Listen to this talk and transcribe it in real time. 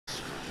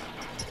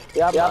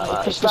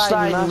Ja,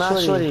 versta je niet, maar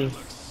sorry.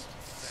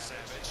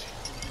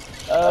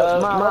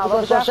 Maar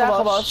wat ik wil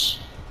zeggen was...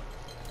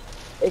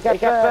 Ik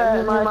heb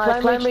nu maar een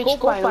klein beetje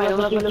koppijn,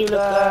 omdat ik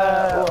natuurlijk...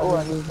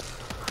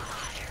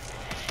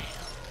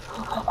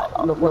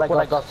 Look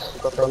what I got. I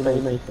got a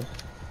playmaker.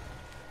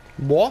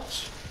 What?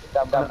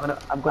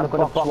 I'm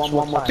gonna box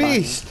one more time.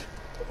 Beast!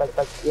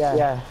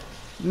 Yeah.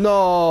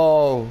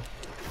 No!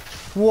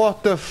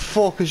 What the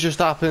fuck has just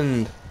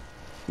happened?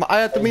 I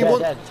had to be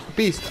one...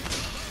 Beast,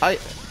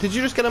 did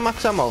you just get a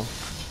max ammo?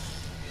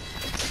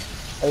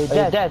 Are you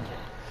dead?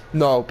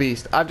 No,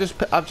 Beast. I've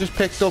just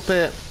picked up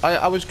a...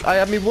 I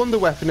had my wonder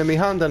weapon in my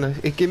hand and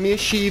it gave me a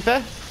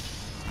Shiva.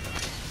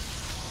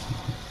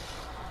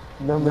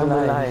 Number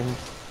 9.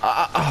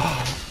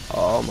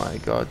 Oh my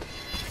god.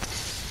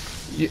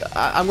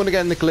 I'm gonna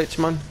get in the glitch,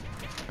 man.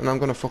 And I'm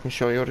gonna fucking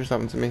show you what just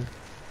happened to me.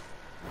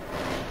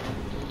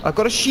 I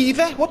got a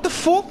Shiva? What the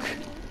fuck?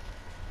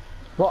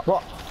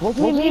 What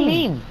do you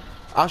mean?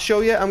 I'll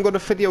show you. I'm gonna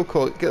video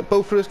call.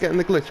 Both of us get in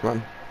the glitch,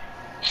 man.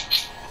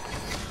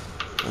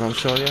 And I'll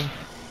show you.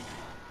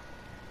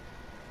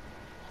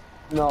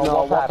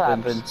 No, what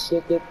happened?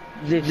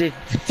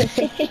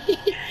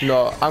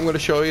 No, I'm gonna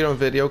show you on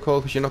video call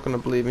because you're not gonna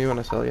believe me when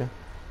I tell you.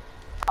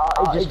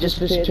 It just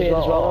disappeared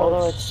as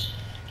well.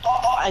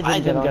 I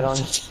didn't get on.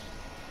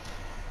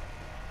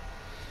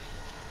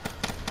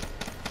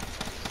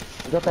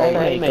 Got the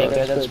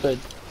haymaker, that's good.